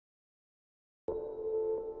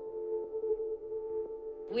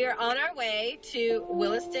We are on our way to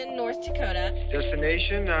Williston, North Dakota.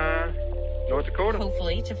 Destination, North Dakota.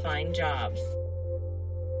 Hopefully to find jobs.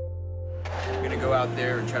 We're gonna go out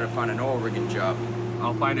there and try to find an oil rigging job.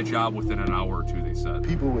 I'll find a job within an hour or two, they said.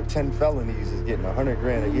 People with 10 felonies is getting 100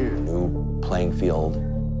 grand a year. New playing field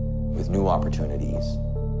with new opportunities.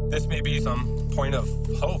 This may be some point of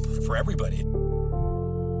hope for everybody.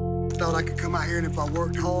 Thought I could come out here and if I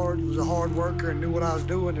worked hard, was a hard worker and knew what I was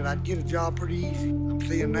doing, that I'd get a job pretty easy. I'm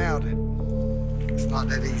seeing now that it's not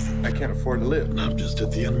that easy. I can't afford to live. I'm just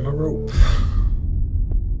at the end of my rope.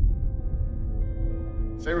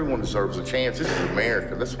 Everyone deserves a chance. This is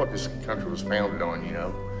America. That's what this country was founded on, you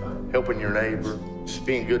know? Helping your neighbor, just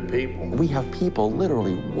being good people. We have people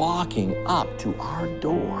literally walking up to our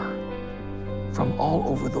door from all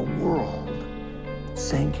over the world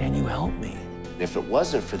saying, "Can you help me?" If it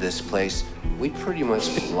wasn't for this place, we'd pretty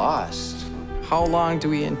much be lost. How long do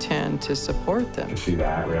we intend to support them? I see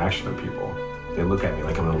that reaction of people. They look at me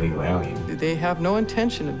like I'm an illegal alien. They have no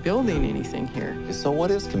intention of building anything here. So what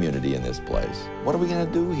is community in this place? What are we gonna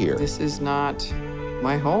do here? This is not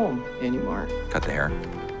my home anymore. Cut the hair.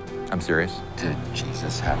 I'm serious. Did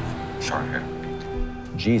Jesus have short hair?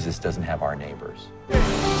 Jesus doesn't have our neighbors.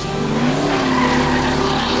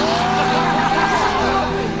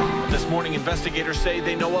 This morning, investigators say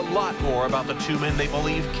they know a lot more about the two men they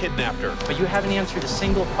believe kidnapped her. But you haven't answered a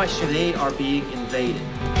single question. They are being invaded.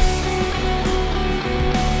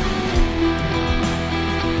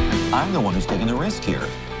 I'm the one who's taking the risk here.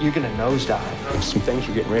 You're gonna nosedive. Some things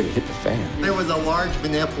are getting ready to hit the fan. There was a large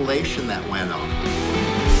manipulation that went on.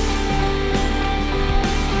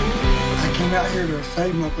 I came out here to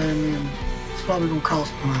save my family and it's probably gonna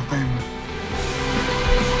cost my family.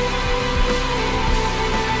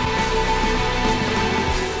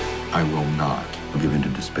 I will not give in to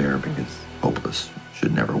despair because hopeless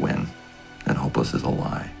should never win, and hopeless is a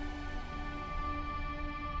lie.